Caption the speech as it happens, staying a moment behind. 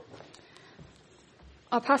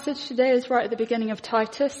Our passage today is right at the beginning of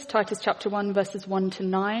Titus chapter 1, verses 1 to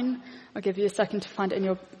 9. I'll give you a second to find it in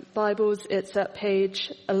your Bibles. It's at page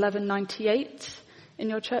 1198 in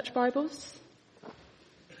your church Bibles.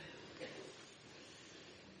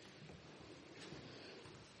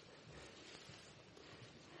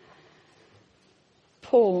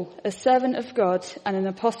 Paul, a servant of God and an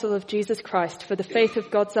apostle of Jesus Christ, for the faith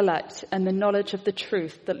of God's elect and the knowledge of the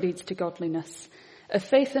truth that leads to godliness. A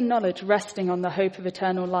faith and knowledge resting on the hope of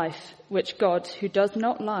eternal life, which God, who does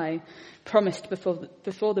not lie, promised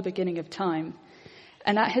before the beginning of time.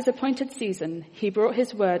 And at his appointed season, he brought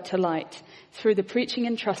his word to light through the preaching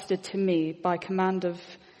entrusted to me by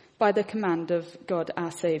the command of God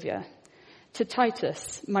our Saviour. To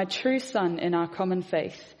Titus, my true son in our common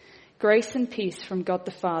faith, grace and peace from God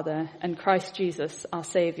the Father and Christ Jesus our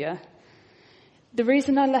Saviour. The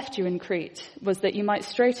reason I left you in Crete was that you might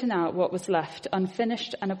straighten out what was left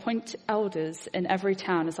unfinished and appoint elders in every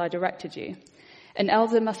town as I directed you. An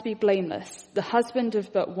elder must be blameless, the husband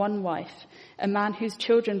of but one wife, a man whose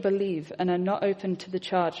children believe and are not open to the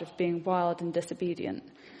charge of being wild and disobedient.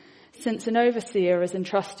 Since an overseer is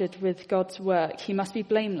entrusted with God's work, he must be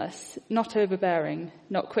blameless, not overbearing,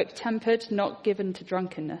 not quick-tempered, not given to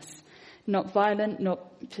drunkenness, not violent,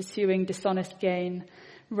 not pursuing dishonest gain.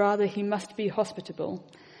 Rather, he must be hospitable,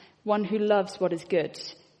 one who loves what is good,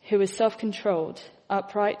 who is self-controlled,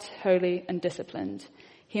 upright, holy, and disciplined.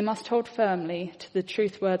 He must hold firmly to the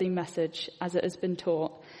truth-worthy message as it has been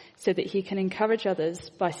taught, so that he can encourage others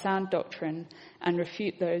by sound doctrine and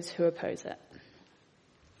refute those who oppose it.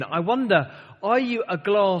 Now, I wonder, are you a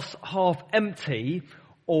glass half empty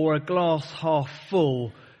or a glass half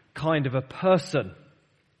full kind of a person?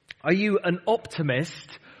 Are you an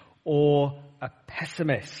optimist or a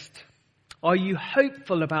pessimist? Are you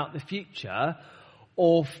hopeful about the future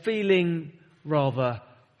or feeling rather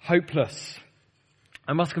hopeless?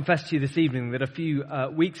 I must confess to you this evening that a few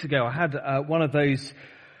weeks ago I had one of those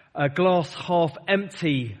glass half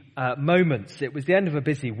empty moments. It was the end of a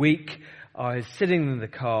busy week. I was sitting in the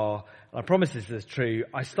car, and I promise this is true.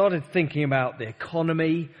 I started thinking about the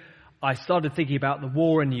economy. I started thinking about the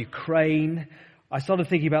war in Ukraine. I started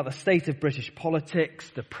thinking about the state of British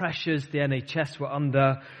politics, the pressures the NHS were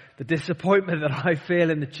under, the disappointment that I feel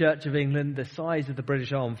in the Church of England, the size of the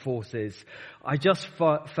British Armed Forces. I just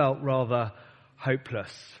felt rather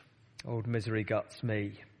hopeless. Old misery guts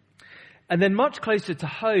me. And then much closer to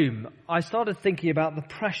home, I started thinking about the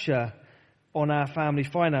pressure on our family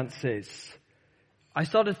finances. I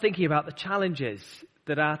started thinking about the challenges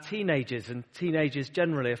that our teenagers and teenagers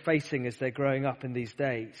generally are facing as they're growing up in these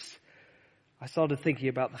days. I started thinking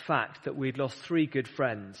about the fact that we'd lost 3 good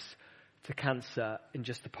friends to cancer in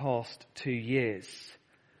just the past 2 years.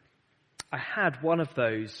 I had one of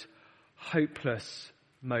those hopeless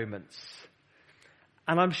moments.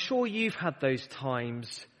 And I'm sure you've had those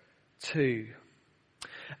times too.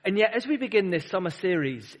 And yet, as we begin this summer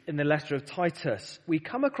series in the letter of Titus, we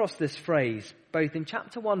come across this phrase both in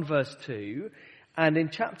chapter 1 verse 2 and in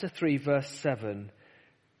chapter 3 verse 7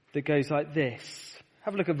 that goes like this.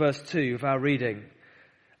 Have a look at verse 2 of our reading.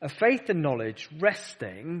 A faith and knowledge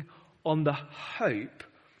resting on the hope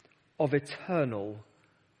of eternal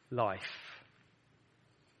life.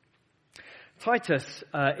 Titus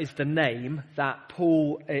is the name that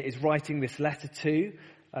Paul is writing this letter to.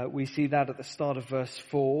 We see that at the start of verse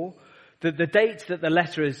 4. The date that the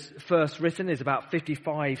letter is first written is about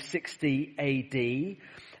 55-60 AD.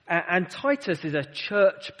 And Titus is a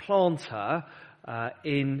church planter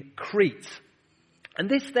in Crete. And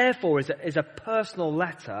this, therefore, is a personal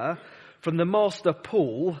letter from the master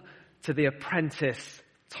Paul to the apprentice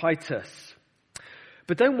Titus.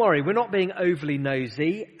 But don't worry, we're not being overly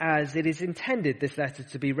nosy, as it is intended this letter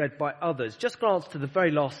to be read by others. Just glance to the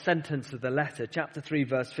very last sentence of the letter, chapter 3,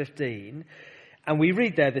 verse 15, and we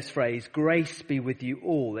read there this phrase, grace be with you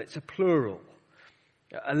all. It's a plural.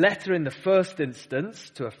 A letter in the first instance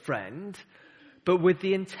to a friend, but with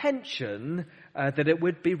the intention that it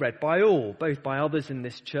would be read by all, both by others in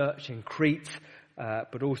this church in Crete,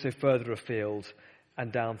 but also further afield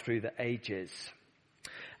and down through the ages.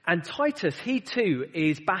 And Titus, he too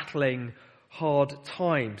is battling hard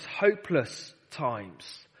times, hopeless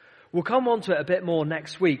times. We'll come on to it a bit more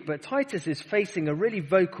next week, but Titus is facing a really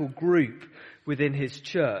vocal group within his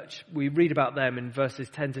church. We read about them in verses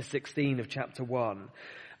 10 to 16 of chapter 1.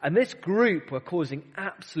 And this group were causing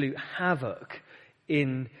absolute havoc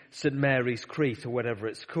in St. Mary's Crete, or whatever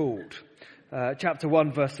it's called. Chapter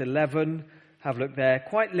 1, verse 11, have a look there.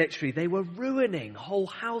 Quite literally, they were ruining whole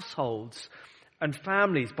households and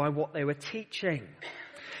families by what they were teaching.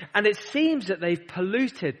 And it seems that they've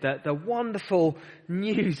polluted the wonderful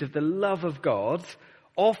news of the love of God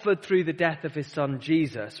offered through the death of his son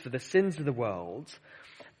Jesus for the sins of the world,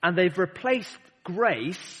 and they've replaced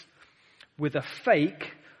grace with a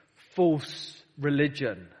fake, false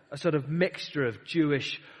religion, a sort of mixture of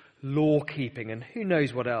Jewish law-keeping and who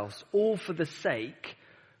knows what else, all for the sake,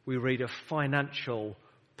 we read, of financial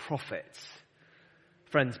profits.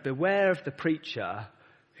 Friends, beware of the preacher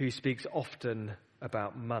who speaks often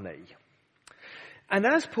about money. And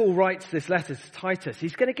as Paul writes this letter to Titus,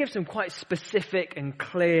 he's going to give some quite specific and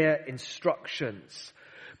clear instructions.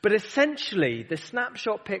 But essentially, the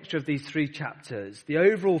snapshot picture of these 3 chapters, the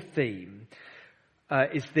overall theme,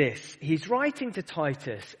 is this. He's writing to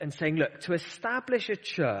Titus and saying, look, to establish a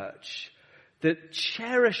church that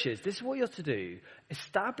cherishes, this is what you're to do,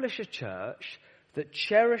 establish a church that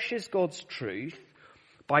cherishes God's truth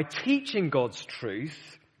by teaching God's truth,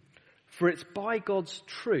 for it's by God's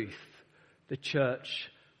truth the church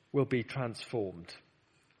will be transformed.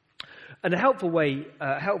 And a helpful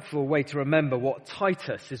way to remember what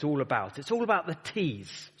Titus is all about. It's all about the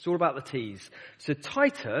T's. It's all about the T's. So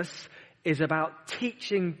Titus is about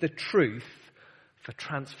teaching the truth for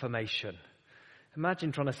transformation.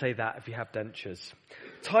 Imagine trying to say that if you have dentures.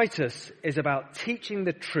 Titus is about teaching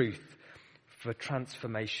the truth for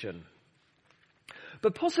transformation.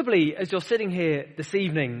 But possibly, as you're sitting here this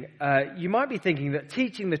evening, you might be thinking that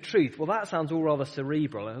teaching the truth, well, that sounds all rather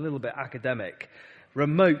cerebral and a little bit academic,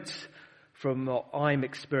 remote from what I'm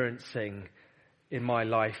experiencing in my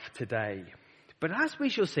life today. But as we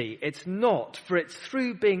shall see, it's not, for it's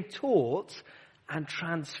through being taught and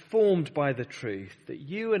transformed by the truth that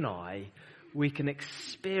you and we can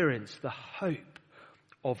experience the hope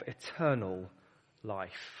of eternal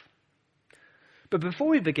life. But before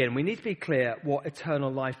we begin, we need to be clear what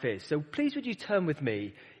eternal life is. So please would you turn with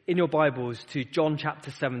me in your Bibles to John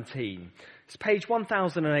chapter 17. It's page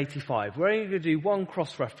 1085. We're only going to do one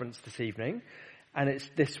cross-reference this evening, and it's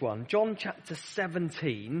this one. John chapter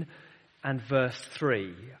 17 and verse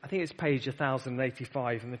 3. I think it's page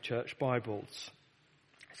 1085 in the church Bibles.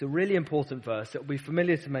 It's a really important verse. It will be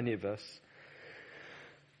familiar to many of us.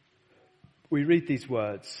 We read these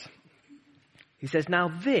words. He says, "Now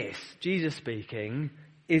this," Jesus speaking,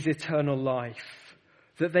 "is eternal life,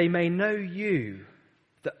 that they may know you,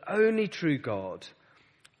 the only true God,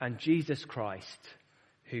 and Jesus Christ,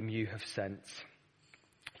 whom you have sent."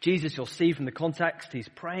 Jesus, you'll see from the context, he's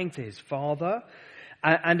praying to his Father.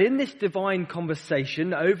 And in this divine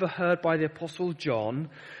conversation overheard by the Apostle John,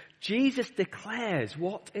 Jesus declares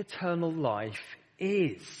what eternal life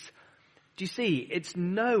is. Do you see? It's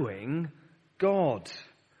knowing God.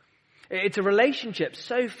 It's a relationship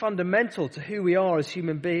so fundamental to who we are as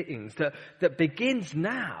human beings that begins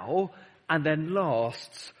now and then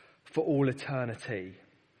lasts for all eternity.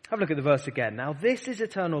 Have a look at the verse again. "Now this is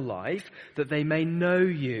eternal life, that they may know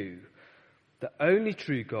you, the only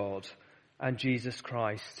true God, and Jesus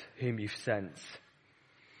Christ, whom you've sent."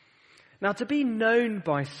 Now, to be known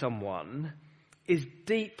by someone is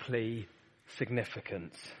deeply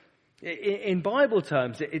significant. In Bible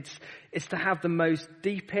terms, it's to have the most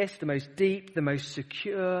deepest, the most deep, the most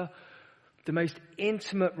secure, the most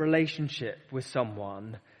intimate relationship with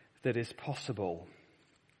someone that is possible.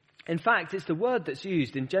 In fact, it's the word that's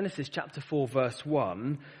used in Genesis chapter 4, verse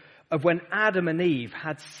 1, of when Adam and Eve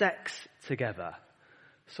had sex together.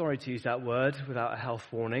 Sorry to use that word without a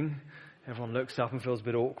health warning. Everyone looks up and feels a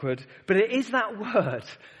bit awkward. But it is that word,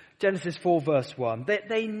 Genesis 4, verse 1, that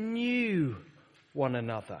they knew one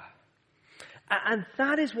another. And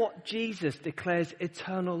that is what Jesus declares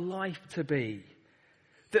eternal life to be.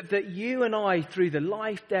 That you and I, through the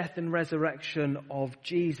life, death, and resurrection of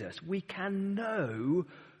Jesus, we can know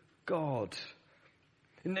God.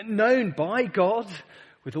 Known by God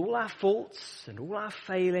with all our faults and all our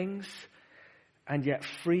failings, and yet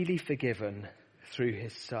freely forgiven through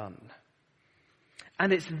his Son.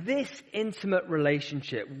 And it's this intimate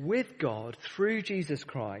relationship with God through Jesus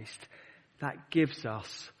Christ that gives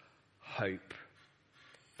us hope.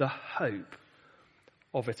 The hope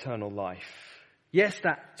of eternal life. Yes,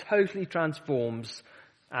 that totally transforms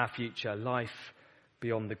our future, life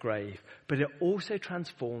beyond the grave. But it also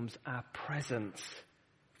transforms our present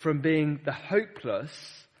from being the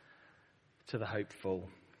hopeless to the hopeful.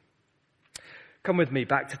 Come with me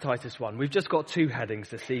back to Titus 1. We've just got 2 headings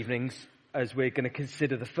this evening as we're going to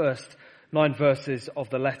consider the first 9 verses of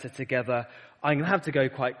the letter together. I'm going to have to go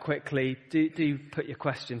quite quickly. Do put your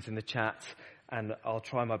questions in the chat and I'll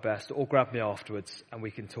try my best, or grab me afterwards and we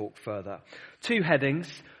can talk further. 2 headings.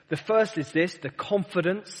 The first is this, the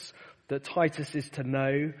confidence that Titus is to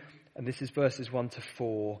know, and this is verses 1 to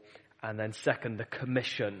 4. And then second, the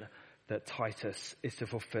commission that Titus is to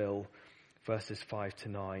fulfill, verses 5 to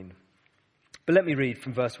 9. But let me read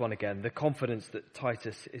from verse 1 again, the confidence that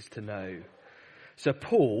Titus is to know. So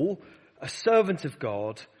Paul, a servant of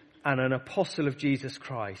God and an apostle of Jesus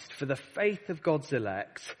Christ, for the faith of God's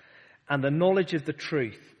elect and the knowledge of the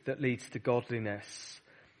truth that leads to godliness,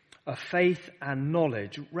 a faith and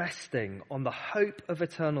knowledge resting on the hope of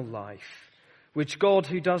eternal life, which God,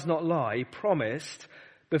 who does not lie, promised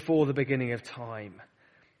before the beginning of time.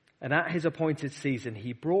 And at his appointed season,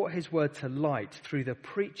 he brought his word to light through the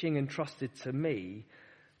preaching entrusted to me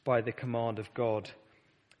by the command of God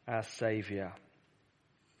our Saviour.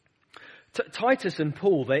 Titus and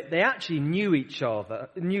Paul, they actually knew each other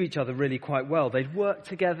really quite well. They'd worked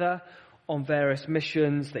together on various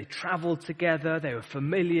missions. They travelled together. They were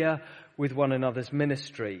familiar with one another's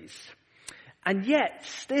ministries. And yet,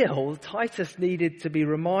 still, Titus needed to be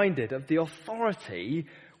reminded of the authority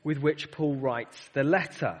with which Paul writes the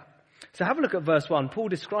letter. So have a look at verse 1. Paul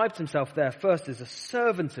describes himself there first as a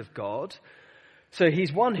servant of God. So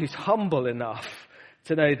he's one who's humble enough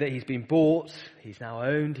to know that he's been bought, he's now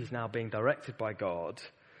owned, he's now being directed by God.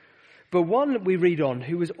 But one we read on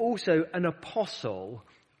who was also an apostle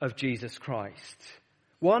of Jesus Christ.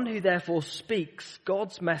 One who therefore speaks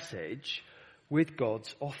God's message with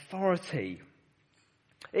God's authority.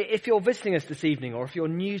 If you're visiting us this evening, or if you're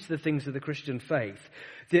new to the things of the Christian faith,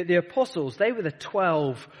 the apostles, they were the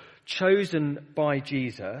 12 chosen by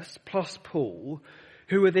Jesus, plus Paul,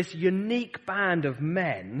 who were this unique band of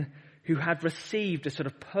men who had received a sort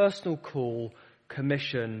of personal call,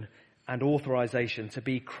 commission, and authorization to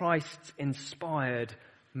be Christ's inspired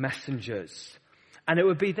messengers. And it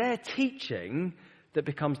would be their teaching that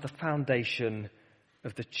becomes the foundation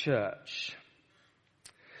of the church.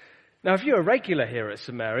 Now, if you're a regular here at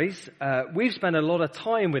St Mary's, we've spent a lot of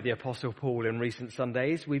time with the Apostle Paul in recent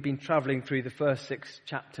Sundays. We've been travelling through the first 6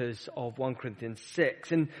 chapters of 1 Corinthians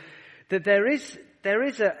 6, and that there is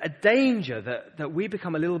a danger that we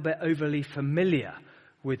become a little bit overly familiar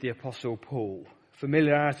with the Apostle Paul.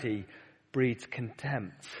 Familiarity breeds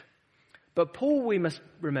contempt. But Paul, we must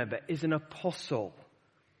remember, is an apostle.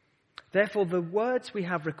 Therefore, the words we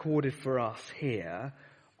have recorded for us here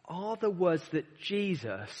are the words that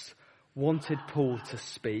Jesus wanted Paul to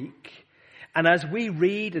speak. And as we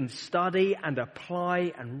read and study and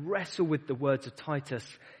apply and wrestle with the words of Titus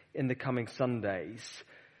in the coming Sundays,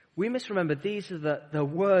 we must remember these are the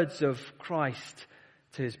words of Christ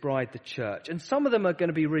to his bride, the church. And some of them are going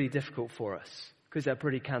to be really difficult for us because they're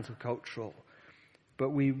pretty countercultural. But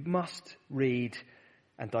we must read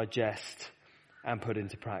and digest and put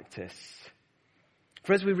into practice.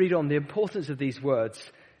 For as we read on, the importance of these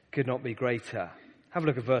words could not be greater. Have a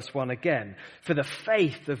look at verse 1 again. For the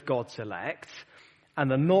faith of God's elect and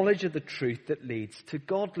the knowledge of the truth that leads to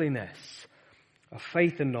godliness. A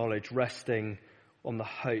faith and knowledge resting on the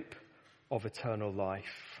hope of eternal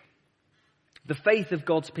life. The faith of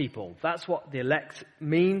God's people. That's what the elect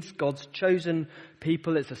means. God's chosen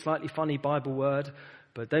people. It's a slightly funny Bible word,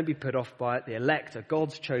 but don't be put off by it. The elect are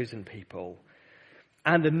God's chosen people.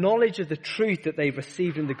 And the knowledge of the truth that they've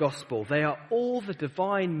received in the gospel. They are all the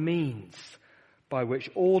divine means by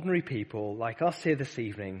which ordinary people like us here this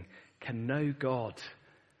evening can know God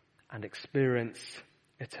and experience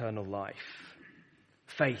eternal life.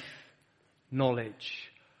 Faith,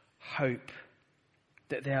 knowledge, hope.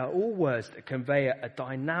 That they are all words that convey a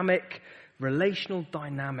dynamic, relational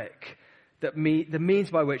dynamic that the means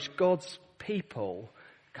by which God's people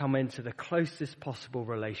come into the closest possible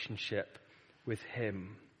relationship with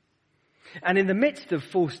him. And in the midst of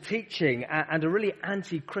false teaching and a really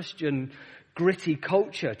anti-Christian gritty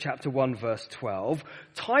culture, chapter 1 verse 12,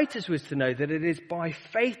 Titus was to know that it is by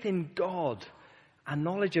faith in God and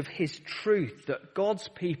knowledge of his truth that God's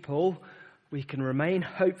people, we can remain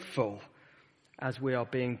hopeful as we are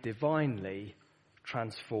being divinely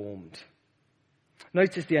transformed.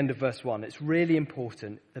 Notice the end of verse 1. It's really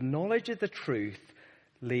important. The knowledge of the truth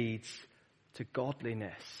leads to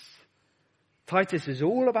godliness. Titus is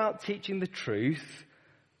all about teaching the truth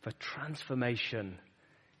for transformation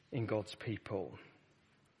in God's people.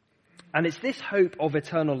 And it's this hope of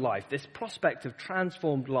eternal life, this prospect of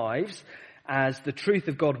transformed lives as the truth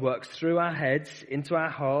of God works through our heads, into our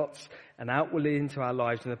hearts, and outwardly into our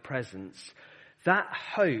lives in the presence. That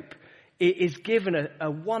hope is given a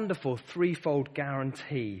wonderful threefold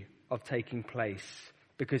guarantee of taking place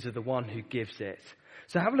because of the one who gives it.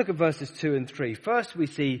 So have a look at verses 2 and 3. First we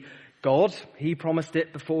see God, he promised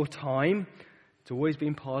it before time. It's always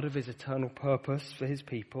been part of his eternal purpose for his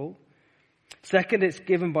people. Second, it's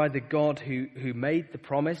given by the God who made the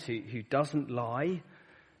promise, who doesn't lie.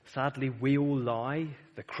 Sadly, we all lie.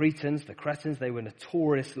 The Cretans, they were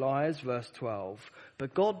notorious liars, verse 12.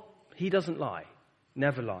 But God, he doesn't lie,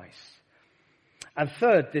 never lies. And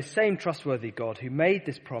third, this same trustworthy God who made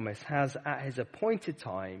this promise has at his appointed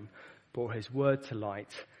time brought his word to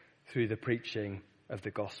light through the preaching of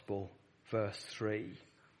the gospel. Verse 3.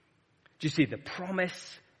 Do you see the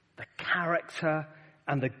promise, the character,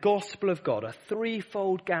 and the gospel of God, a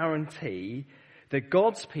threefold guarantee that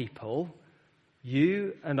God's people,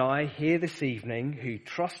 you and I here this evening who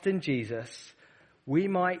trust in Jesus, we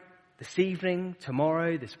might this evening,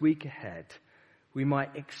 tomorrow, this week ahead, we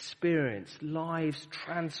might experience lives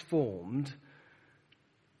transformed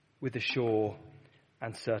with the sure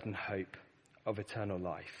and certain hope of eternal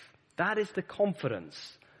life. That is the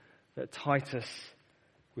confidence that Titus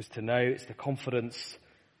was to know. It's the confidence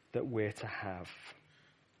that we're to have.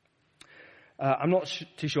 I'm not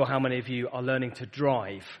too sure how many of you are learning to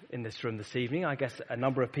drive in this room this evening. I guess a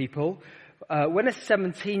number of people. When a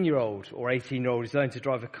 17-year-old or 18-year-old is learning to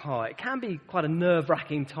drive a car, it can be quite a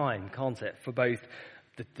nerve-wracking time, can't it, for both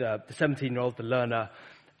the 17-year-old, the learner,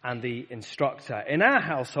 and the instructor. In our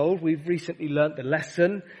household, we've recently learnt the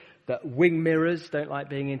lesson that wing mirrors don't like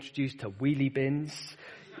being introduced to wheelie bins,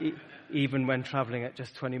 even when travelling at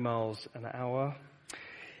just 20 miles an hour.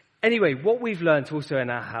 Anyway, what we've learnt also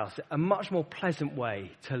in our house, a much more pleasant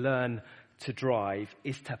way to learn to drive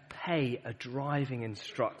is to pay a driving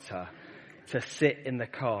instructor to sit in the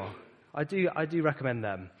car. I do recommend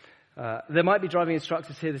them. There might be driving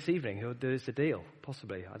instructors here this evening who will do us a deal,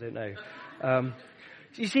 possibly. I don't know.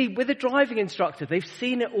 You see, with a driving instructor, they've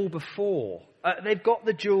seen it all before. They've got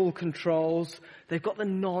the dual controls. They've got the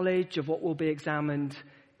knowledge of what will be examined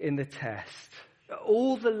in the test.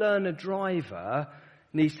 All the learner driver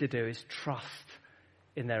needs to do is trust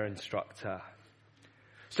in their instructor.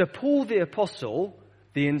 So Paul the apostle,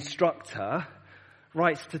 the instructor,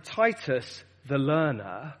 writes to Titus, the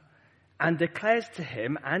learner, and declares to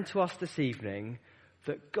him and to us this evening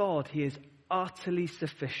that God, he is utterly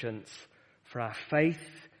sufficient for our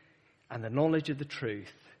faith and the knowledge of the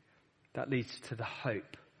truth that leads to the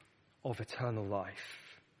hope of eternal life.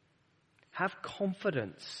 Have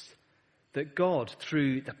confidence that God,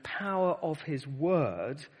 through the power of his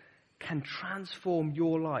word, can transform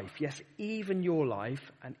your life. Yes, even your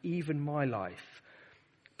life and even my life,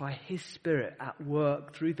 by his Spirit at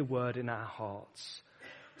work through the word in our hearts,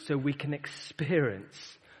 so we can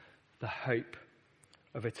experience the hope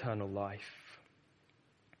of eternal life.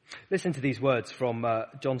 Listen to these words from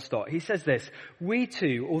John Stott. He says this: we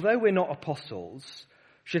too, although we're not apostles,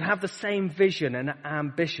 should have the same vision and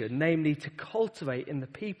ambition, namely to cultivate in the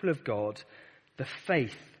people of God the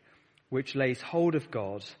faith which lays hold of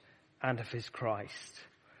God and of his Christ,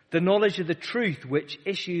 the knowledge of the truth which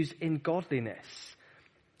issues in godliness,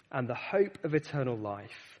 and the hope of eternal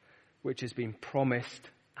life which has been promised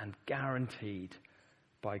and guaranteed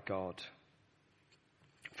by God.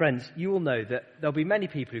 Friends, you will know that there'll be many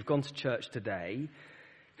people who've gone to church today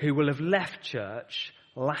who will have left church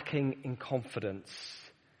lacking in confidence.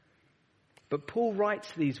 But Paul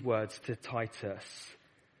writes these words to Titus.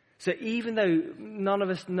 So even though none of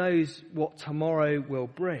us knows what tomorrow will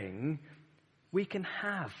bring, we can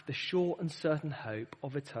have the sure and certain hope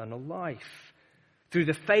of eternal life through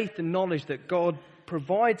the faith and knowledge that God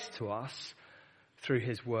provides to us through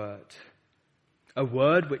his word. A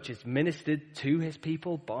word which is ministered to his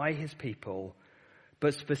people, by his people,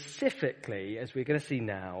 but specifically, as we're going to see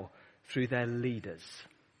now, through their leaders.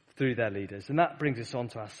 And that brings us on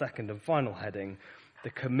to our second and final heading, the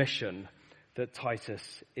commission that Titus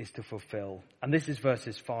is to fulfill. And this is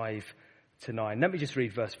verses 5 to 9. Let me just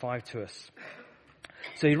read verse 5 to us.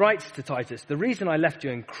 So he writes to Titus, "The reason I left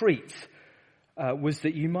you in Crete was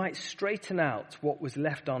that you might straighten out what was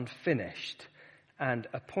left unfinished and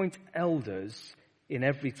appoint elders in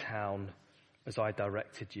every town as I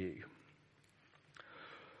directed you."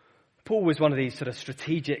 Paul was one of these sort of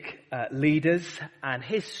strategic leaders, and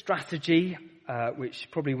his strategy, which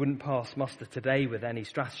probably wouldn't pass muster today with any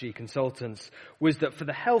strategy consultants, was that for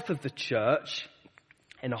the health of the church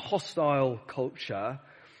in a hostile culture,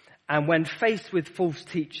 and when faced with false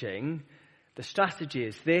teaching, the strategy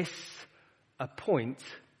is this: appoint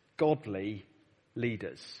godly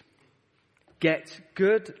leaders. Get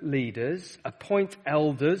good leaders, appoint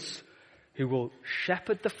elders who will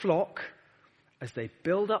shepherd the flock as they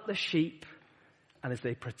build up the sheep and as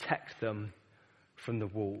they protect them from the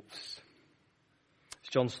wolves. As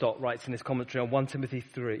John Stott writes in his commentary on 1 Timothy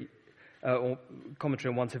 3,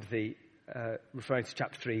 referring to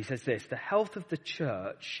chapter 3, he says this: the health of the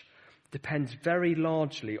church depends very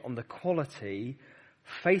largely on the quality,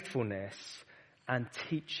 faithfulness, and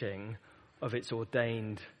teaching of its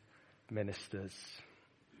ordained ministers.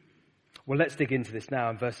 Well, let's dig into this now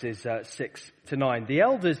in verses 6 to 9. The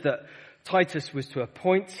elders that Titus was to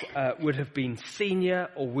appoint would have been senior,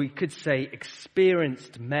 or we could say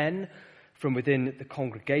experienced men from within the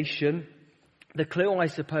congregation. The clue, I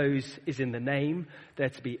suppose, is in the name. They're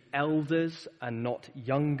to be elders and not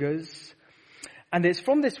youngers. And it's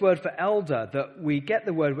from this word for elder that we get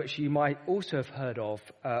the word which you might also have heard of,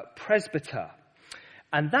 presbyter.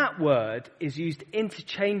 And that word is used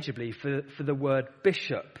interchangeably for the word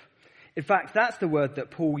bishop. In fact, that's the word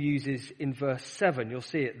that Paul uses in verse 7. You'll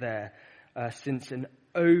see it there, since an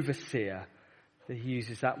overseer, that he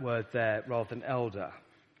uses that word there rather than elder.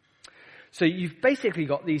 So you've basically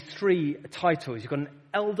got these three titles. You've got an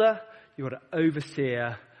elder, you've got an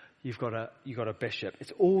overseer, you've got a bishop.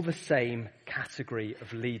 It's all the same category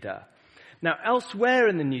of leader. Now, elsewhere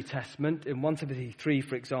in the New Testament, in 1 Timothy 3,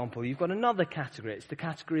 for example, you've got another category. It's the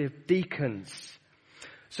category of deacons.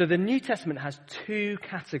 So the New Testament has two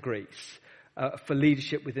categories for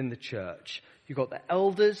leadership within the church. You've got the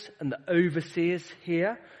elders and the overseers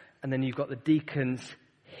here, and then you've got the deacons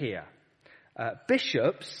here.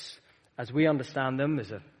 Bishops, as we understand them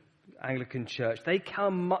as an Anglican church, they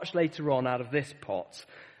come much later on out of this pot,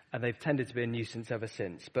 and they've tended to be a nuisance ever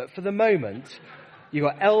since. But for the moment, you've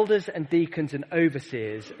got elders and deacons and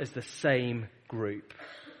overseers as the same group.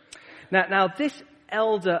 Now this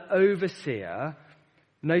elder overseer,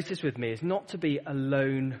 notice with me, is not to be a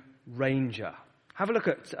lone ranger. Have a look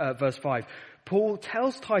at verse 5. Paul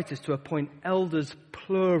tells Titus to appoint elders,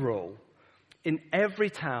 plural, in every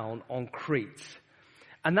town on Crete.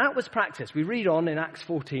 And that was practice. We read on in Acts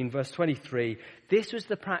 14, verse 23. This was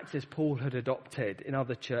the practice Paul had adopted in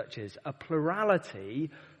other churches, a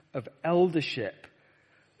plurality of eldership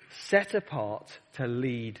set apart to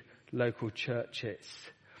lead local churches.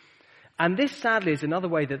 And this, sadly, is another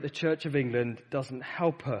way that the Church of England doesn't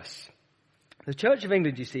help us. The Church of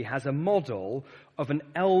England, you see, has a model of an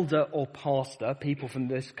elder or pastor, people from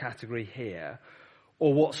this category here,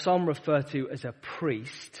 or what some refer to as a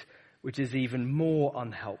priest, which is even more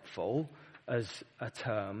unhelpful as a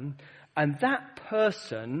term. And that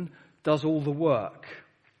person does all the work.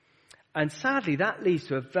 And sadly, that leads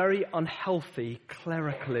to a very unhealthy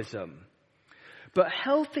clericalism. But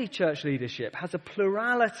healthy church leadership has a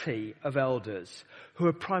plurality of elders who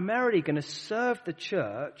are primarily going to serve the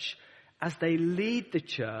church as they lead the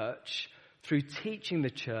church through teaching the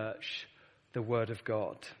church the Word of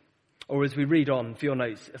God. Or as we read on, for your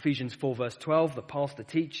notes, Ephesians 4 verse 12, the pastor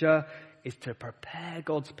teacher is to prepare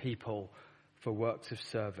God's people for works of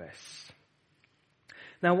service.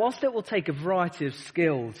 Now, whilst it will take a variety of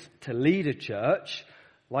skills to lead a church,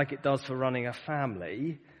 like it does for running a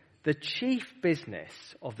family, the chief business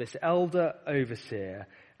of this elder overseer,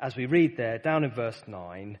 as we read there down in verse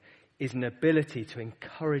 9, is an ability to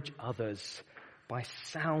encourage others by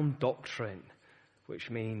sound doctrine,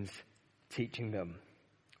 which means teaching them.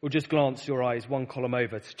 We'll just glance your eyes one column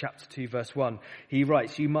over to chapter 2, verse 1. He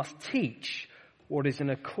writes, you must teach what is in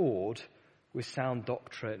accord with sound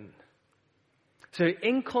doctrine. So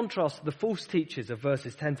in contrast to the false teachers of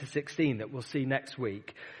verses 10 to 16 that we'll see next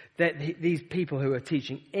week, that these people who are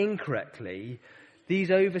teaching incorrectly,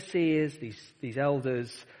 these overseers, these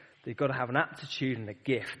elders, they've got to have an aptitude and a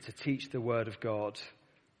gift to teach the Word of God.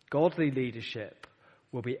 Godly leadership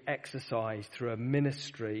will be exercised through a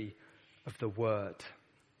ministry of the Word.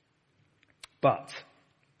 But,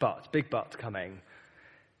 big but coming.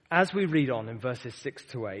 As we read on in verses 6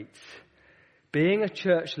 to 8, being a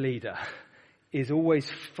church leader is always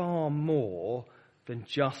far more than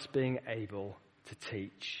just being able to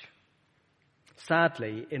teach.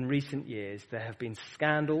 Sadly, in recent years, there have been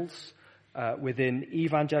scandals within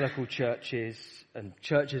evangelical churches and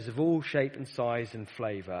churches of all shape and size and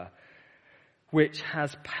flavour, which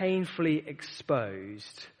has painfully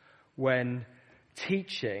exposed when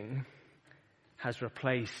teaching has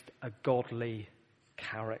replaced a godly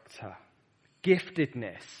character.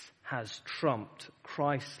 Giftedness has trumped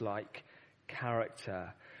Christ-like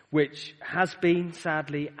character, which has been,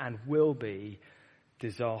 sadly, and will be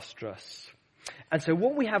disastrous. And so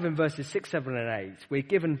what we have in verses 6, 7, and 8, we're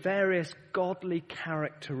given various godly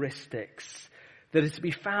characteristics that is to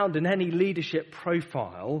be found in any leadership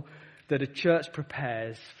profile that a church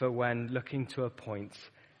prepares for when looking to appoint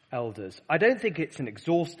elders. I don't think it's an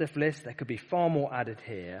exhaustive list. There could be far more added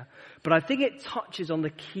here. But I think it touches on the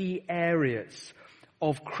key areas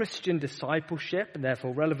of Christian discipleship, and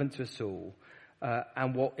therefore relevant to us all,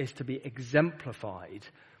 and what is to be exemplified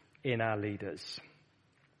in our leaders.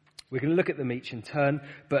 We're going to look at them each in turn,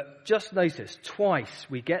 but just notice, twice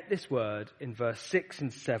we get this word in verse 6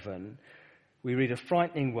 and 7. We read a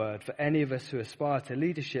frightening word for any of us who aspire to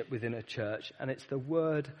leadership within a church, and it's the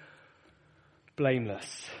word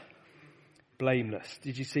blameless. blameless.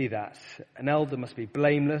 Did you see that? An elder must be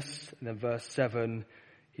blameless. And then verse 7,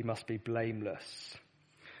 he must be blameless.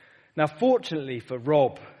 Now, fortunately for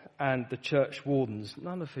Rob and the church wardens,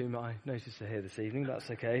 none of whom I notice are here this evening,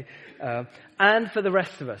 that's okay, and for the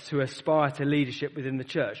rest of us who aspire to leadership within the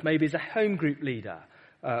church, maybe as a home group leader,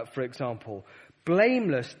 for example,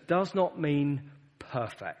 blameless does not mean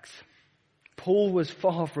perfect. Paul was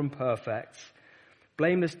far from perfect.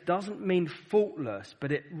 Blameless doesn't mean faultless,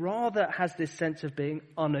 but it rather has this sense of being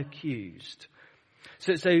unaccused.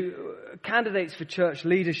 So candidates for church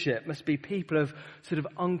leadership must be people of sort of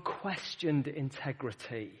unquestioned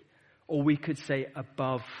integrity, or we could say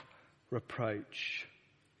above reproach.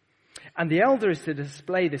 And the elder is to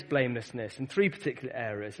display this blamelessness in three particular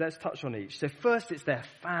areas. Let's touch on each. So first, it's their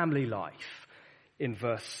family life in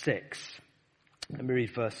verse 6. Let me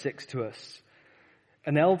read verse 6 to us.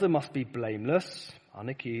 An elder must be blameless,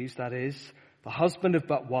 unaccused, that is, the husband of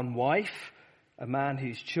but one wife, a man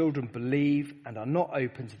whose children believe and are not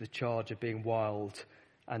open to the charge of being wild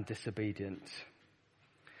and disobedient.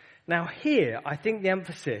 Now here, I think the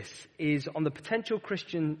emphasis is on the potential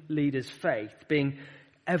Christian leader's faith being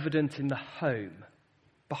evident in the home,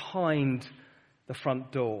 behind the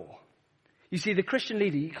front door. You see, the Christian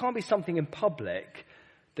leader, you can't be something in public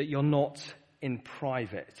that you're not in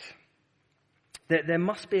private. There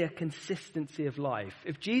must be a consistency of life.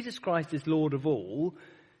 If Jesus Christ is Lord of all,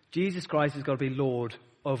 Jesus Christ has got to be Lord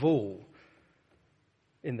of all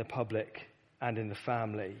in the public and in the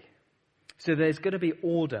family. So there's got to be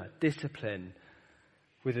order, discipline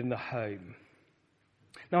within the home.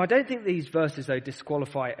 Now, I don't think these verses, though,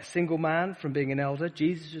 disqualify a single man from being an elder.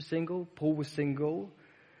 Jesus was single. Paul was single.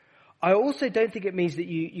 I also don't think it means that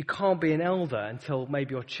you can't be an elder until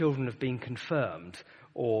maybe your children have been confirmed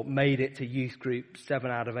or made it to youth group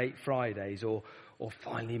 7 out of 8 Fridays or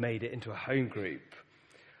finally made it into a home group.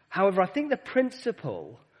 However, I think the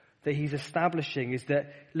principle that he's establishing is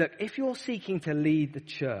that, look, if you're seeking to lead the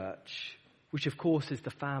church, which of course is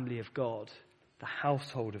the family of God, the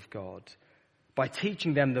household of God, by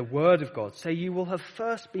teaching them the word of God, so you will have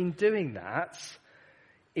first been doing that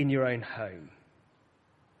in your own home.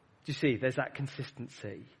 Do you see? There's that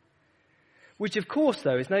consistency. Which of course,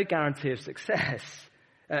 though, is no guarantee of success.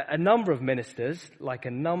 A number of ministers, like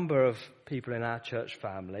a number of people in our church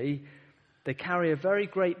family, they carry a very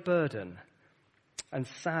great burden and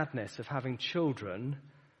sadness of having children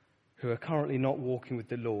who are currently not walking with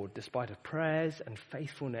the Lord, despite of prayers and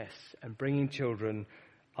faithfulness and bringing children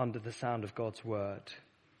under the sound of God's word.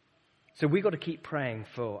 So we've got to keep praying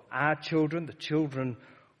for our children, the children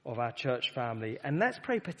of our church family, and let's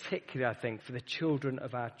pray particularly, I think, for the children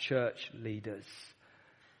of our church leaders.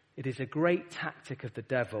 It is a great tactic of the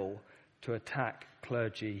devil to attack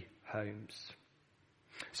clergy homes.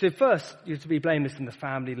 So first, you're to be blameless in the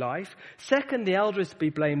family life. Second, the elder is to be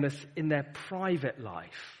blameless in their private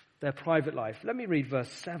life. Their private life. Let me read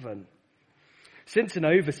verse 7. Since an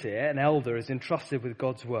overseer, an elder, is entrusted with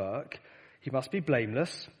God's work, he must be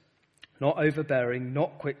blameless, not overbearing,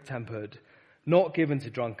 not quick-tempered, not given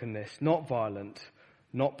to drunkenness, not violent,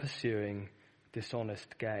 not pursuing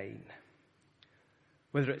dishonest gain.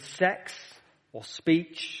 Whether it's sex or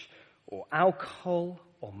speech or alcohol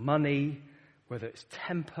or money, whether it's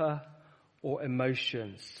temper or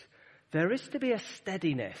emotions, there is to be a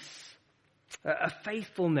steadiness, a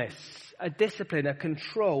faithfulness, a discipline, a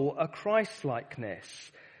control, a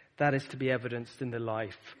Christ-likeness that is to be evidenced in the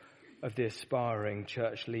life of the aspiring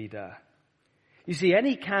church leader. You see,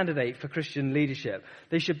 any candidate for Christian leadership,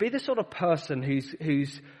 they should be the sort of person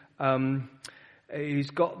who's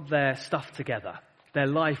got their stuff together. Their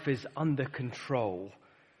life is under control,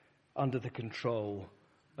 under the control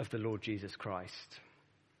of the Lord Jesus Christ.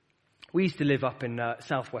 We used to live up in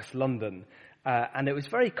southwest London, and it was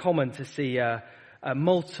very common to see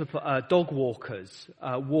multiple dog walkers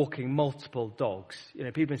walking multiple dogs. You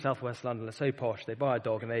know, people in southwest London are so posh, they buy a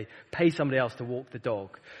dog and they pay somebody else to walk the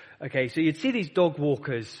dog. Okay, so you'd see these dog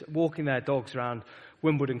walkers walking their dogs around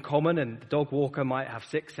Wimbledon Common, and the dog walker might have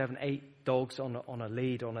 6, 7, 8 dogs on a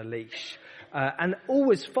lead, on a leash. And all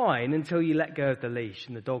was fine until you let go of the leash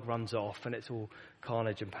and the dog runs off and it's all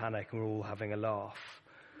carnage and panic and we're all having a laugh.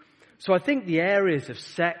 So I think the areas of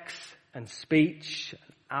sex and speech,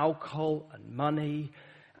 and alcohol and money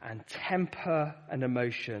and temper and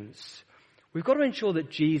emotions, we've got to ensure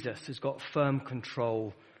that Jesus has got firm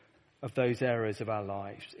control of those areas of our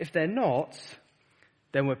lives. If they're not,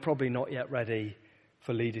 then we're probably not yet ready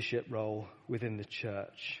for leadership role within the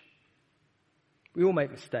church. We all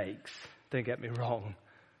make mistakes, don't get me wrong.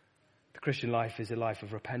 The Christian life is a life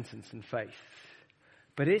of repentance and faith.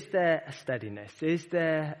 But is there a steadiness? Is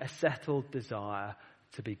there a settled desire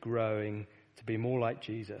to be growing, to be more like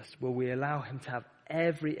Jesus? Will we allow him to have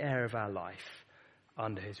every area of our life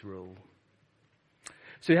under his rule?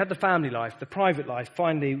 So we have the family life, the private life.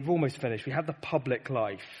 Finally, we've almost finished. We have the public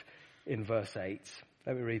life in verse 8.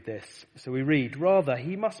 Let me read this. So we read, "Rather,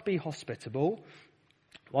 he must be hospitable,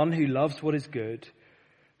 one who loves what is good,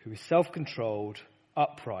 who is self-controlled,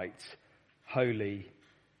 upright, holy,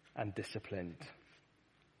 and disciplined."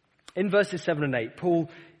 In verses 7 and 8, Paul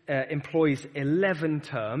employs 11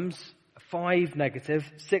 terms, 5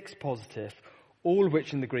 negative, 6 positive, all of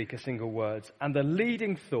which in the Greek are single words. And the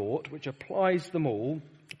leading thought, which applies them all,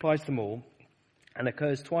 and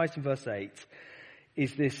occurs twice in verse 8,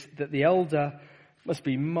 is this: that the elder must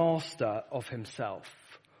be master of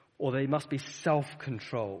himself, or they must be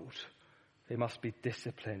self-controlled. They must be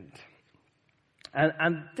disciplined.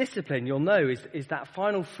 And discipline, you'll know, is that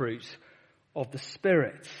final fruit of the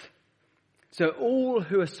Spirit. So all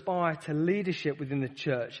who aspire to leadership within the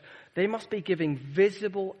church, they must be giving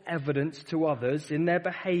visible evidence to others in their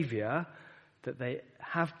behaviour that they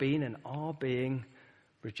have been and are being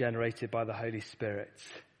regenerated by the Holy Spirit,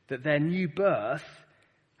 that their new birth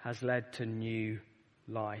has led to new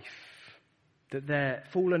life, that their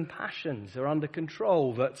fallen passions are under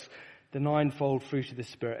control, that the ninefold fruit of the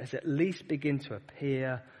Spirit has at least begun to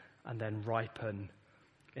appear and then ripen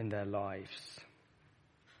in their lives.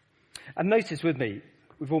 And notice with me,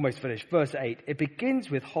 we've almost finished, verse 8, it begins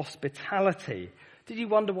with hospitality. Did you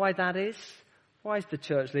wonder why that is? Why has the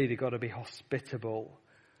church leader got to be hospitable?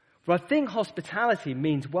 Well, I think hospitality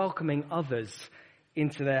means welcoming others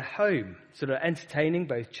into their home, sort of entertaining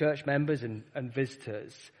both church members and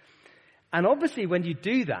visitors. And obviously when you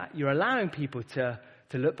do that, you're allowing people to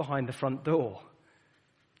look behind the front door,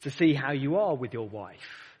 to see how you are with your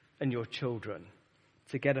wife and your children,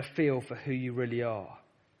 to get a feel for who you really are.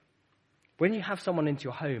 When you have someone into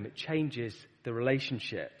your home, it changes the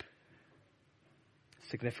relationship.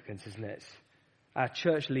 Significance, isn't it? Our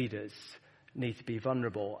church leaders need to be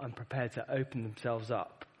vulnerable and prepared to open themselves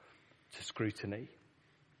up to scrutiny.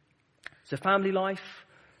 So family life,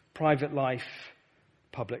 private life,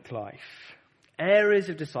 public life. Areas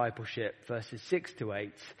of discipleship, verses 6 to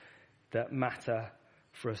 8, that matter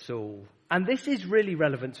for us all. And this is really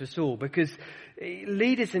relevant to us all because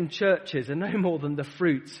leaders in churches are no more than the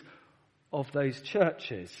fruit of those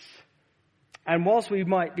churches. And whilst we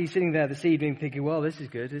might be sitting there this evening thinking, well, this is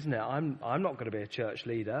good, isn't it? I'm not going to be a church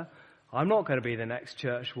leader. I'm not going to be the next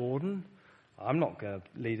church warden. I'm not going to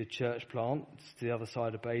lead a church plant to the other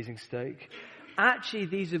side of Basingstoke. Actually,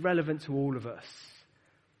 these are relevant to all of us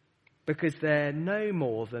because they're no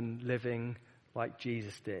more than living like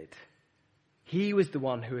Jesus did. He was the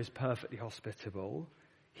one who is perfectly hospitable.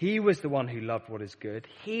 He was the one who loved what is good.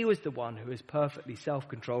 He was the one who is perfectly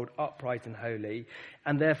self-controlled, upright and holy.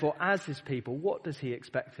 And therefore, as his people, what does he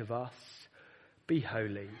expect of us? Be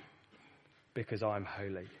holy, because I'm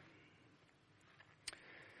holy.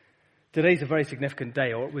 Today's a very significant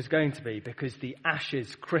day, or it was going to be, because the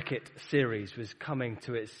Ashes cricket series was coming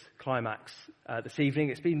to its climax this evening.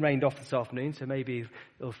 It's been rained off this afternoon, so maybe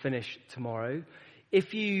it'll finish tomorrow.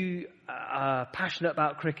 If you are passionate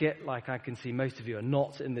about cricket, like I can see most of you are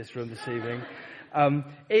not in this room this evening,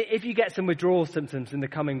 if you get some withdrawal symptoms in the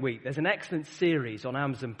coming week, there's an excellent series on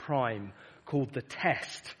Amazon Prime called The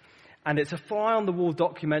Test. And it's a fly-on-the-wall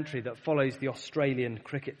documentary that follows the Australian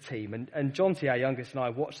cricket team. And John T, our youngest, and I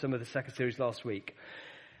watched some of the second series last week.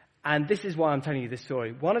 And this is why I'm telling you this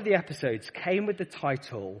story. One of the episodes came with the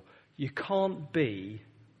title, "You Can't Be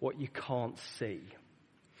What You Can't See."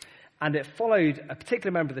 And it followed a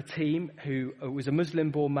particular member of the team who was a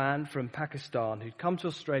Muslim-born man from Pakistan who'd come to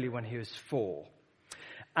Australia when he was 4.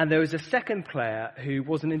 And there was a second player who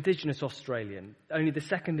was an Indigenous Australian, only the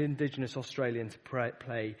second Indigenous Australian to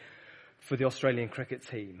play for the Australian cricket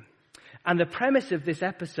team. And the premise of this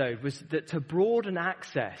episode was that to broaden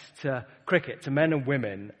access to cricket, to men and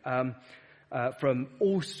women from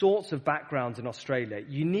all sorts of backgrounds in Australia,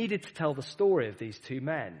 you needed to tell the story of these two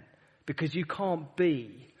men because you can't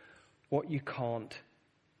be what you can't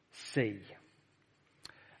see.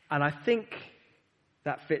 And I think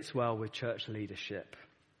that fits well with church leadership.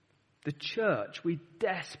 The church, we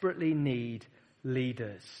desperately need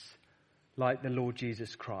leaders like the Lord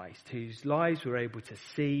Jesus Christ, whose lives we're able to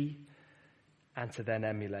see and to then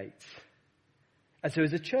emulate. And so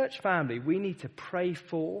as a church family, we need to pray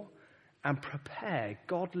for and prepare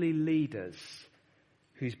godly leaders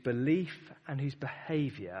whose belief and whose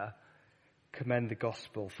behaviour commend the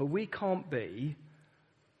gospel. For we can't be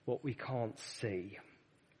what we can't see.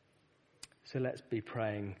 So let's be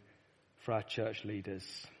praying for our church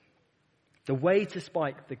leaders. The way to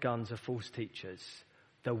spike the guns of false teachers,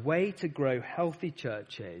 the way to grow healthy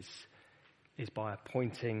churches is by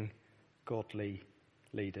appointing godly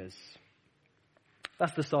leaders.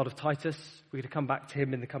 That's the start of Titus. We're going to come back to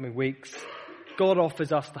him in the coming weeks. God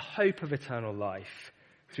offers us the hope of eternal life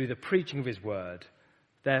through the preaching of his word.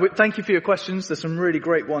 Thank you for your questions. There's some really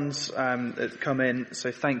great ones that come in,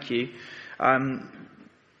 so thank you. I've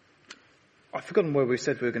forgotten where we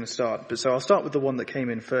said we were going to start, but so I'll start with the one that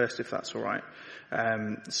came in first, if that's all right.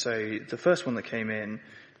 So the first one that came in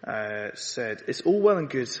said, "It's all well and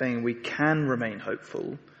good saying we can remain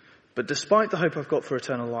hopeful, but despite the hope I've got for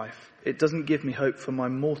eternal life, it doesn't give me hope for my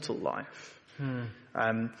mortal life."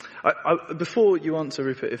 Before you answer,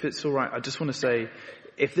 Rupert, if it's all right, I just want to say,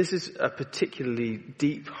 if this is a particularly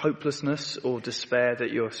deep hopelessness or despair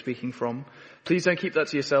that you're speaking from, please don't keep that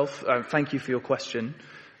to yourself. Thank you for your question.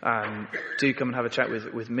 Do come and have a chat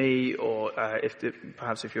with me, or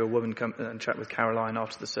perhaps if you're a woman, come and chat with Caroline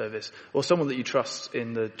after the service, or someone that you trust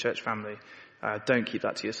in the church family. Don't keep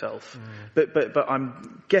that to yourself. But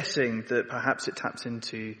I'm guessing that perhaps it taps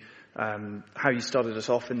into how you started us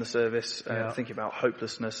off in the service, thinking about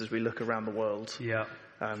hopelessness as we look around the world. Yeah.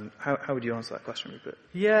 How would you answer that question, Rupert?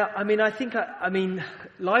 Yeah, I mean,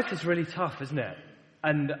 life is really tough, isn't it?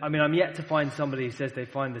 And I mean, I'm yet to find somebody who says they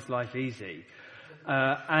find this life easy.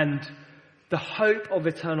 And the hope of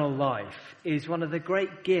eternal life is one of the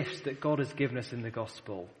great gifts that God has given us in the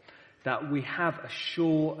gospel, that we have a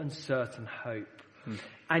sure and certain hope.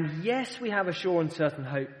 And yes, we have a sure and certain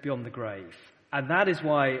hope beyond the grave. And that is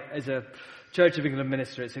why, as a Church of England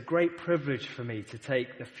minister, it's a great privilege for me to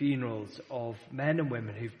take the funerals of men and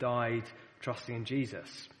women who've died trusting in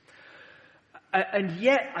Jesus. And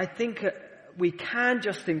yet, I think we can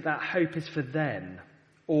just think that hope is for then,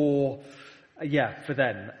 for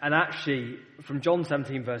them. And actually, from John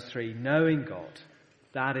 17 verse 3, knowing God,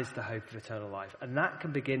 that is the hope of eternal life. And that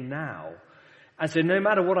can begin now. And so no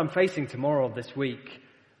matter what I'm facing tomorrow or this week,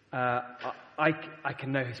 I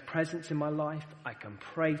can know his presence in my life. I can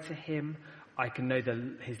pray to him. I can know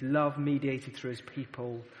his love mediated through his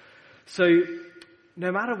people. So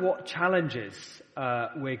no matter what challenges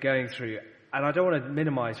we're going through, and I don't want to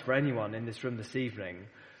minimize for anyone in this room this evening,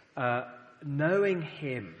 knowing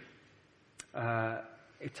him,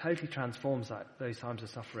 it totally transforms those times of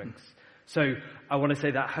sufferings. So I want to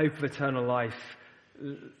say that hope of eternal life,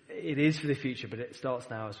 it is for the future, but it starts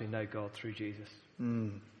now as we know God through Jesus.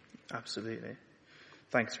 Absolutely.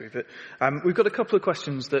 Thanks, Rupert. We've got a couple of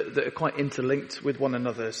questions that are quite interlinked with one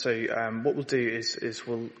another. So what we'll do is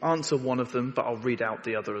we'll answer one of them, but I'll read out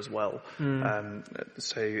the other as well.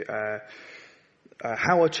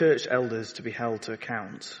 How are church elders to be held to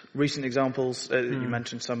account? Recent examples, you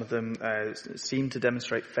mentioned some of them, seem to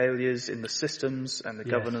demonstrate failures in the systems and the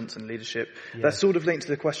governance and leadership. Yes. That's sort of linked to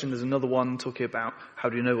the question. There's another one talking about how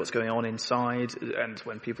do you know what's going on inside, and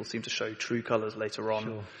when people seem to show true colours later on.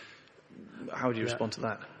 Sure. How do you respond to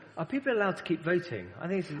that? Are people allowed to keep voting?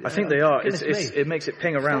 I think they are. It makes it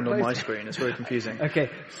ping around on my screen. It's very confusing. Okay,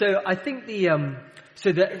 so I think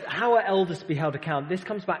how are elders to be held account? This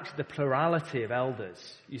comes back to the plurality of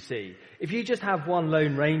elders, you see. If you just have one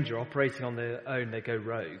lone ranger operating on their own, they go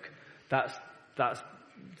rogue. That's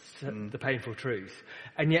the painful truth.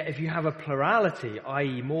 And yet if you have a plurality,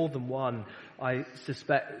 i.e. more than one, I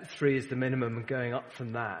suspect 3 is the minimum and going up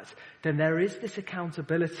from that, then there is this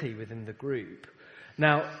accountability within the group.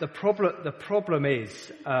 Now, the problem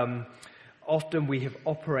is often we have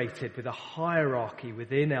operated with a hierarchy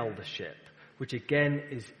within eldership, which again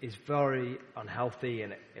is very unhealthy,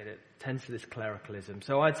 and it tends to this clericalism.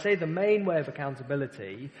 So I'd say the main way of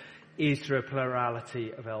accountability is through a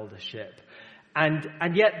plurality of eldership.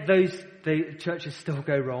 And yet the churches still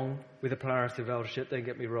go wrong with a plurality of eldership, don't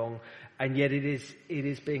get me wrong, and yet it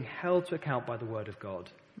is being held to account by the Word of God.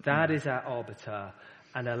 That is our arbiter,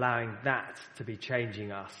 and allowing that to be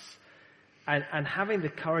changing us. And having the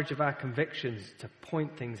courage of our convictions to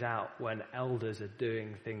point things out when elders are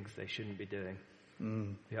doing things they shouldn't be doing.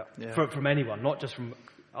 From anyone, not just from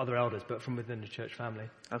other elders, but from within the church family.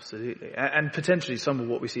 Absolutely. And potentially some of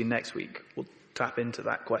what we see next week will tap into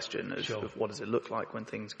that question of what does it look like when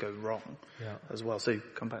things go wrong as well. So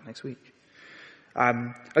come back next week.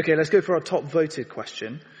 Okay, let's go for our top voted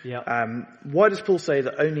question. Why does Paul say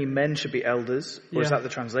that only men should be elders? Or is that the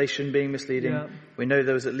translation being misleading? We know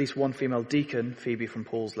there was at least one female deacon, Phoebe, from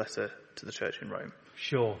Paul's letter to the church in Rome.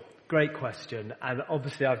 Sure. Great question. And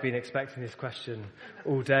obviously I've been expecting this question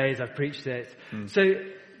all day as I've preached it. So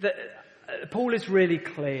Paul is really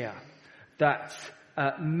clear that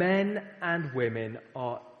men and women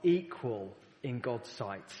are equal in God's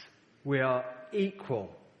sight. We are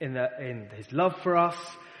equal in his love for us.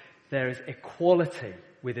 There is equality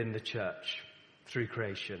within the church through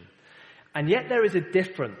creation. And yet there is a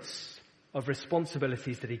difference of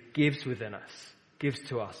responsibilities that he gives within us, gives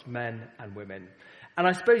to us, men and women. And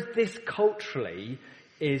I suppose this culturally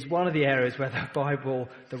is one of the areas where the Bible,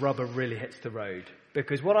 the rubber really hits the road.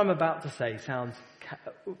 Because what I'm about to say sounds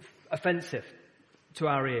offensive to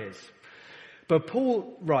our ears. But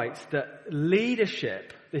Paul writes that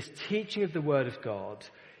leadership, this teaching of the Word of God,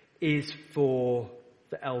 is for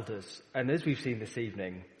the elders. And as we've seen this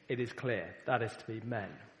evening, it is clear that is to be men.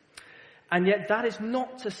 And yet that is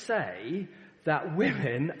not to say that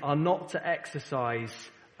women are not to exercise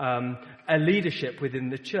a leadership within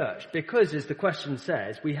the church. Because, as the question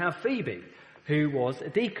says, we have Phoebe, who was a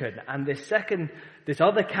deacon. And this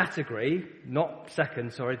other category,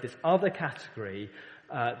 this other category,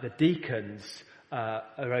 the deacons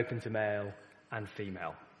are open to male and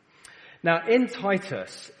female. Now, in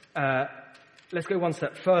Titus, let's go one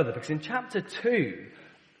step further, because in chapter 2,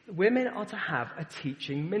 women are to have a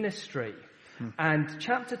teaching ministry. And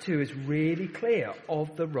chapter 2 is really clear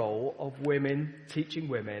of the role of women teaching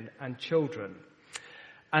women and children.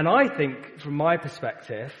 And I think, from my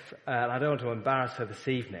perspective, and I don't want to embarrass her this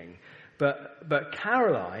evening, but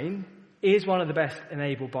Caroline is one of the best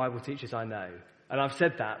enabled Bible teachers I know. And I've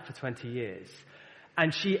said that for 20 years.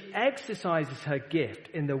 And she exercises her gift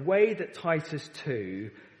in the way that Titus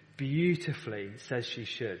 2 beautifully says she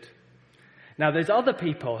should. Now, there's other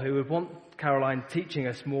people who would want Caroline teaching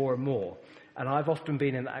us more and more. And I've often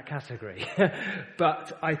been in that category.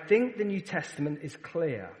 But I think the New Testament is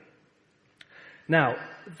clear. Now,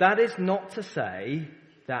 that is not to say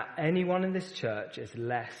that anyone in this church is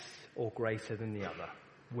less or greater than the other.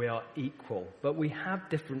 We are equal, but we have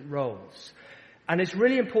different roles. And it's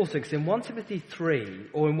really important because in 1 Timothy 3,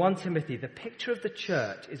 or in 1 Timothy, the picture of the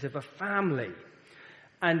church is of a family.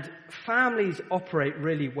 And families operate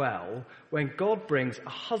really well when God brings a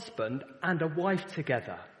husband and a wife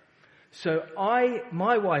together. So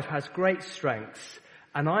my wife has great strengths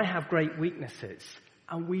and I have great weaknesses,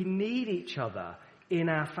 and we need each other in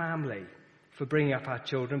our family for bringing up our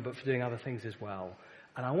children, but for doing other things as well.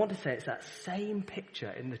 And I want to say it's that same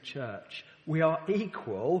picture in the church. We are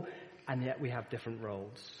equal, and yet we have different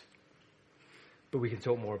roles. But we can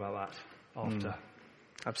talk more about that after.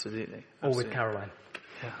 Absolutely. Or with Caroline.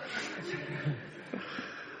 Yeah.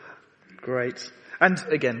 Great. And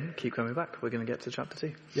again, keep coming back. We're going to get to chapter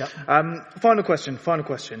 2. Yeah. Final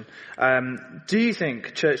question. Do you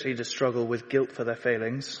think church leaders struggle with guilt for their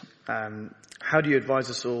failings? How do you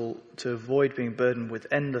advise us all to avoid being burdened with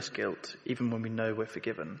endless guilt, even when we know we're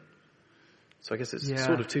forgiven? So I guess it's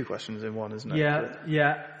sort of two questions in one, isn't it?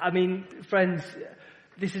 Yeah. I mean, friends,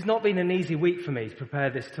 this has not been an easy week for me to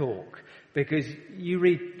prepare this talk, because you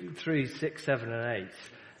read through 6, 7 and 8,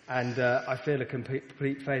 and I feel a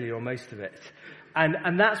complete failure on most of it.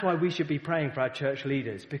 And that's why we should be praying for our church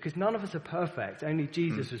leaders, because none of us are perfect. Only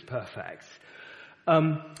Jesus was perfect.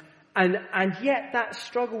 And yet that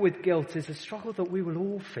struggle with guilt is a struggle that we will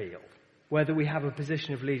all feel, whether we have a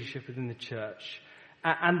position of leadership within the church.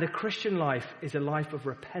 And the Christian life is a life of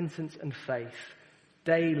repentance and faith,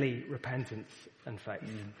 daily repentance and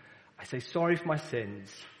faith. I say sorry for my sins.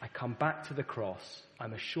 I come back to the cross.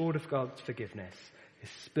 I'm assured of God's forgiveness, His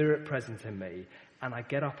Spirit present in me, and I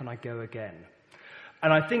get up and I go again.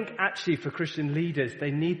 And I think actually for Christian leaders, they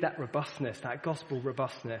need that robustness, that gospel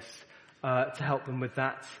robustness, to help them with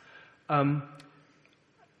that.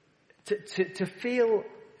 To feel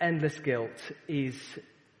endless guilt is,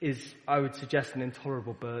 I would suggest, an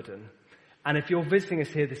intolerable burden. And if you're visiting us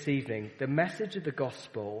here this evening, the message of the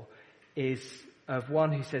gospel is of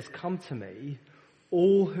one who says, "Come to me,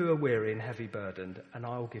 all who are weary and heavy burdened, and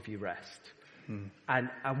I will give you rest." And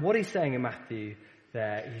what he's saying in Matthew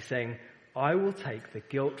there, he's saying, I will take the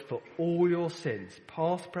guilt for all your sins,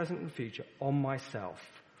 past, present, and future, on myself.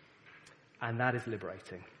 And that is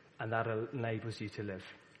liberating. And that enables you to live.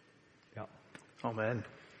 Yeah. Amen.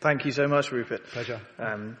 Thank you so much, Rupert. Pleasure.